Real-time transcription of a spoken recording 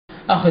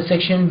اخذ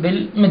سكشن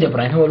بالميد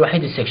برين، هو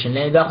الوحيد السكشن،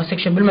 لان اذا اخذ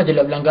سكشن بالميدل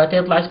اوبلونجاتا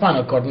يطلع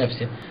سباينال كورد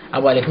نفسه،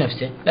 عبالك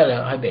نفسه،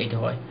 لا هاي بعيده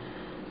هواي.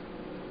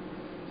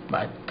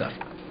 بعد كافي.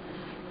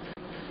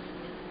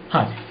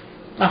 هذا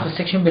اخذ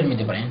سكشن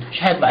بالميد برين،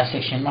 ايش حيطلع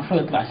السكشن؟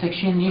 المفروض يطلع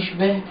سكشن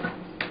يشبه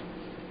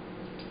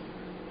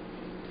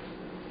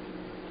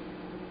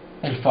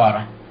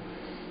الفاره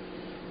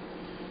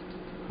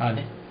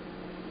هذا.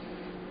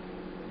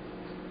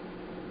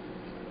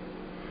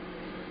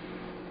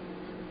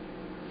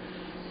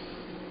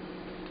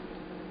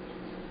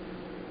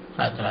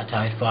 هاي طلعت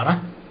هاي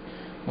الفاره،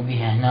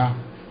 وبيها هنا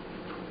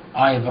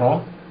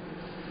ايبرو،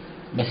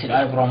 بس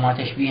الايبرو ما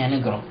تشبيها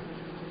نقرو.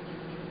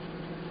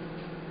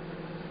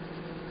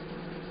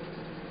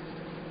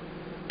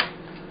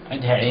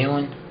 عندها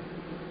عيون،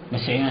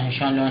 بس عيونها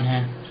شلون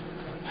لونها؟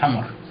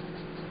 حمر.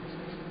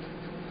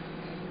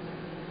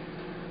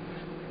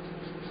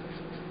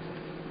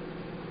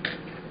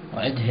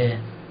 وعندها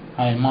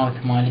هاي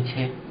الماوث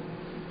مالتها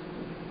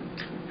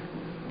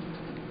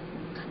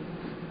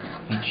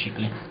هيك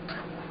شكله،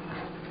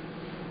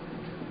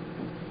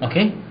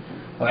 اوكي.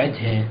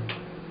 وعندها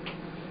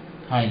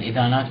هاي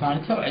الاذانات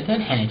مالتها، وعندها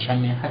الحنج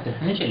هم، حتى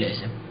الحنج له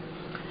اسم.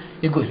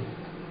 يقول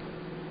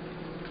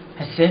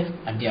هسه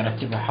ابدي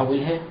ارتبها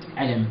احولها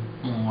علم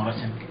مو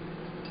رسم.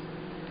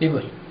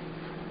 يقول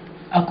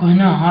اكو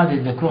هنا هذا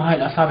الذكروا هاي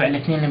الاصابع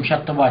الاثنين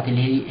المشطبات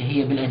اللي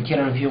هي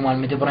بالانتيريور فيو مال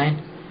ميد برين،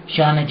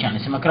 كان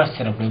اسمها كراس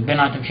سيربري،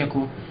 بيناتهم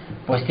شكو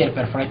بوستير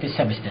بيرفوريتد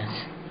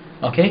سبستنس.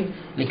 اوكي.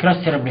 الكراس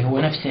سيربري هو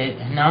نفسه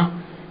هنا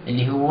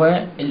اللي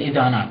هو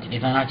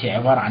الاذانات هي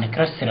عباره عن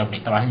كراس سيربري،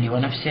 طبعا اللي هو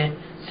نفسه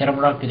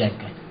سيربرال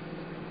بيدانكل،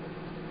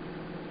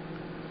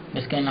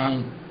 بس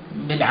كانهم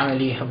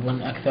بالعمليه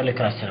يحبون اكثر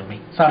الكراس سيربري.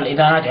 صار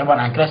الاذانات عباره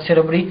عن كراس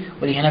سيربري،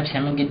 واللي هي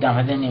نفسها من قدام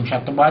هذني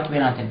مشطبات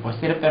بيناتهم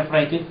بوستير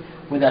بيرفوريتد.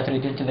 واذا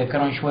تريدون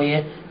تذكرون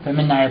شويه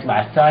فمنا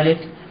يطلع الثالث،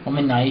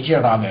 ومنا يجي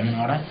الرابع من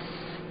ورا.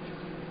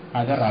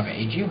 هذا الرابع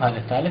يجي، وهذا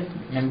الثالث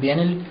من بين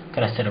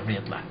الكراس سيربري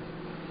يطلع.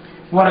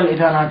 ورا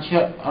الاذانات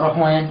اروح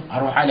وين؟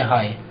 اروح على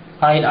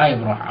هاي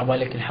الايبرو،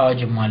 عبالك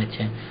الحواجب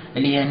مالتها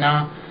اللي هي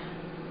هنا.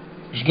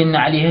 ايش قلنا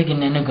عليها؟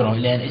 قلنا نقرو،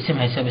 لان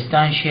اسمها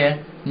سبستانشيا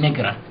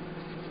نقرا،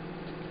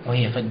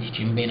 وهي فد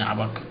هيجي مبينه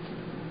عبالك،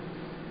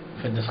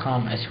 فد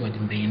خام اسود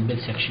مبين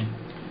بالسكشن.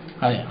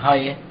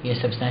 هاي هي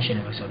سبستانشيا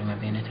نقرا، سوري ما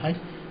بينت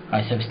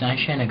هاي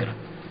سبستانشيا نقرا.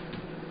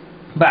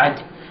 بعد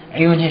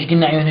عيونها ايش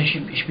قلنا؟ عيونها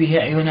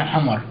شبيها عيونها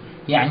حمر،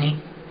 يعني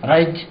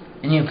ريد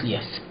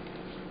نيوكليوس.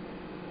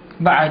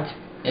 بعد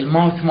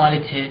الماوث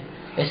مالتها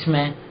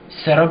اسمه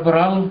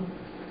سيربرال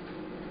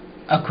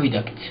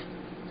اكويدكت،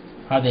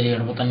 هذا اللي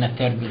يربط لنا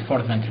الثيرد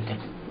بالفورث فنتركل،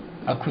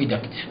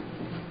 اكويدكت.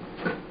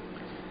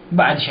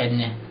 بعد ايش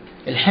عندنا؟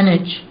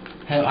 الحنج،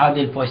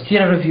 هذا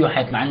البوستيريور ريفيو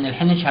حيطلع لنا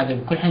الحنج، هذا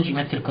بكل حنج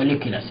يمثل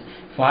كوليكولاس،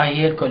 فهاي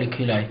هي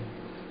الكوليكولاي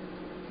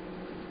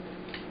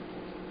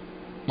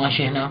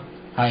ماشي هنا.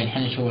 هاي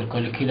الحنج هو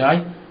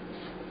الكوليكولاي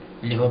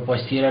اللي هو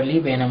بوستيريورلي،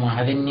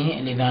 بينما هذني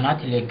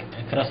الاذانات اللي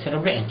كراس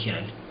سيربري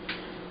انتيريورلي.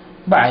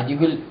 بعد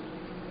يقول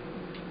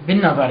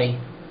بالنظري،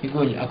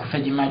 يقول اكو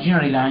فد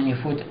ايماجينري لاين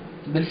يفوت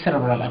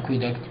بالسيربرال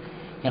اكويدكت،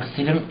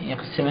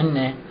 يقسم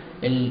لنا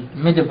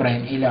الميد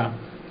برين الى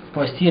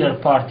بوستيريور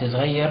بارت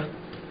صغير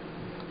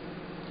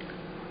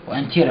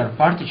وانتيريور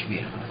بارت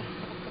كبير.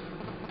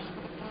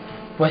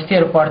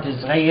 بوستيريور بارت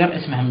صغير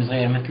اسمه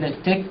صغير مثل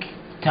التك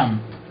تم،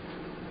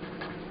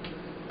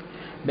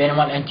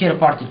 بينما الانتيريور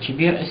بارت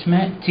الكبير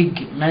اسمه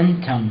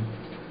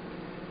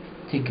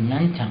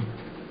تيجمنتم.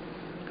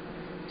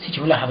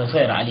 سيجي ملاحظة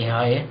صغيرة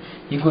عليها هاي.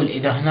 يقول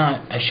إذا هنا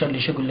أشر لي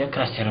شو يقول لك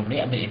كراس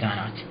سيربري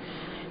بالإذانات،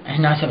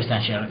 هنا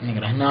سبستانشيال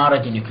نقرا، هنا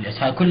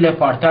راديونيكليوس، هاي كلها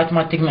بارتات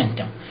مال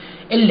تيجمنتم،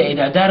 إلا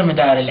إذا دار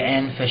مدار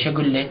العين فش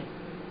أقول له؟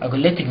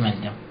 أقول له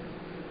تيجمنتم.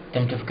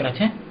 تمت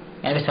فكرتها؟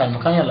 يعني بس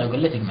هالمكان يلا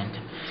أقول له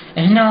تيجمنتم.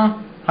 هنا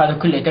هذا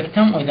كله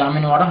تكتم، وإذا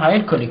من ورا هاي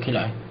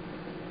الكوليكولاي.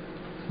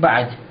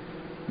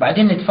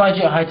 بعدين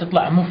نتفاجئ هاي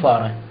تطلع مو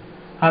فارة،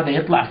 هذا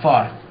يطلع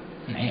فار،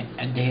 يعني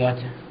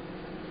عدهياته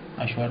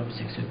أشوار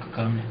بسكسك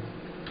كاملة.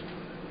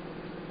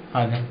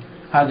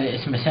 هذا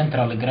اسمه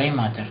سنترال جراي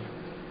ماتر.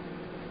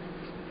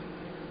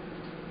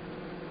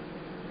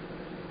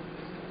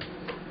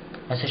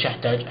 هسه شو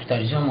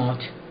احتاج زوم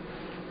اوت،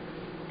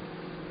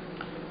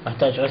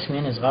 احتاج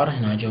رسمين صغار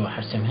هنا جوا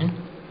حرسمهن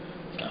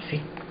كافي.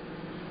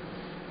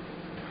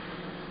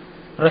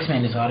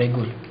 الرسمين الصغار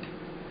يقول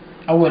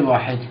اول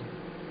واحد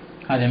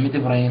هذا ميد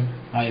برين،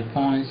 هاي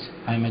بونز،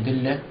 هاي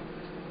ميدلة،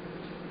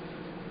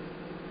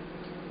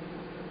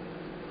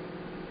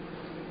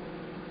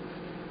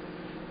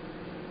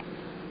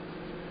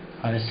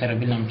 هذا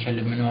السيربيلم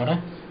مشلب من ورا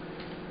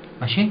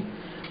ماشي.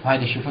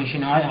 وهذا شوفون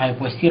شنو هاي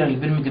بوستيرا اللي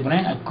بالميد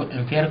برين،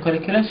 انفير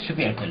كوليكولس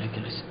سوبير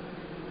كوليكولس.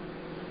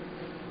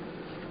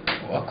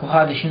 واكو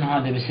هذا شنو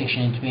هذا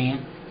بالسكشن تبين،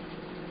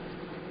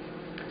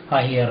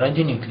 هاي هي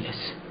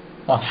الراديونيوكليس،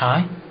 واضحة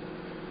هاي؟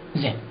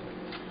 زين.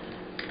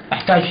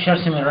 احتاج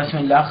ارسم الرسم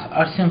الاخ،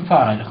 ارسم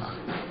فارلخ.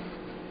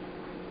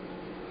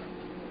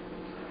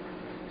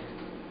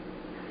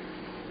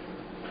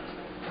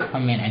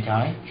 همين عند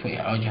هاي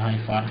شوية عوجة هاي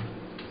الفارة،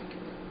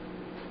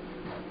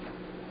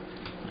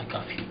 هاي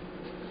كافي.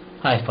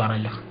 هاي الفارة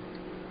اللخ.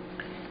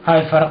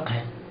 هاي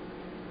فرقها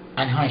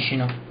عن هاي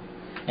شنو؟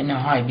 انه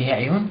هاي بها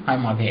عيون، هاي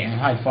ما بها عيون،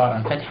 هاي الفارة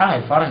منفتحة، هاي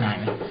الفارة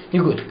نايمة.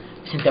 يقول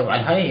بس انتبهوا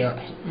على هاي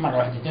مرة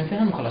واحدة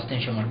تنفهم وخلاص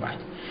تنشمر بعد.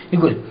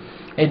 يقول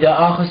اذا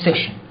اخذ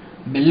سكشن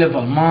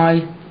بالليفل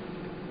مال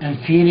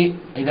انفيري،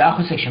 اذا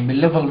اخذ سكشن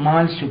بالليفل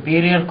مال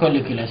سوبيريور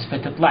كوليكولاس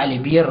فتطلع لي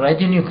بيه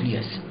الراديو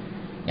نيوكليوس،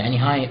 يعني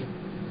هاي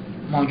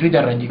موجودة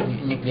الراديو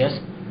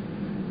نيوكليوس،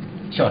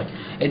 سوري،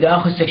 اذا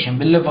اخذ سكشن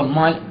بالليفل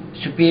مال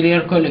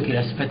سوبيريور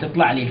كوليكولاس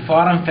فتطلع لي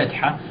الفارة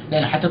مفتحة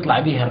لان حتطلع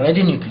بيها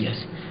الراديو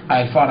نيوكليوس.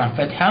 هاي الفارة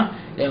مفتحة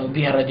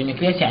وبيها الراديو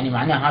نيوكليوس يعني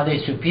معناها هذا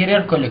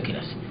سوبيريور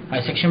كوليكولاس،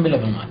 هاي سكشن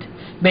بالليفل مال.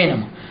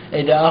 بينما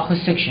اذا اخذ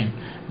سكشن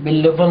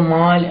بالليفل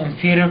مال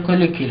انفيريور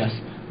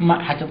كوليكولاس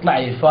ما حتطلع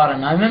لي الفارة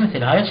نايمة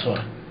مثل هاي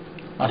الصورة.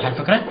 واضحة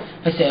الفكرة؟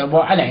 هسه ابو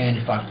على عين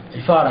الفارة،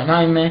 الفارة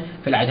نايمة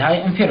في العد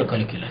هاي انفيريور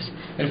كوليكولاس،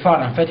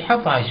 الفارة مفتحة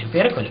فهاي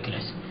سوبيريور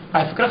كوليكولاس.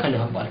 هاي الفكرة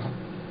خلوها ببالكم.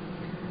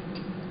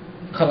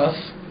 خلاص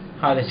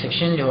هذا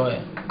السكشن اللي هو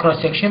كروس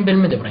سكشن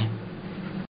بالميد برين.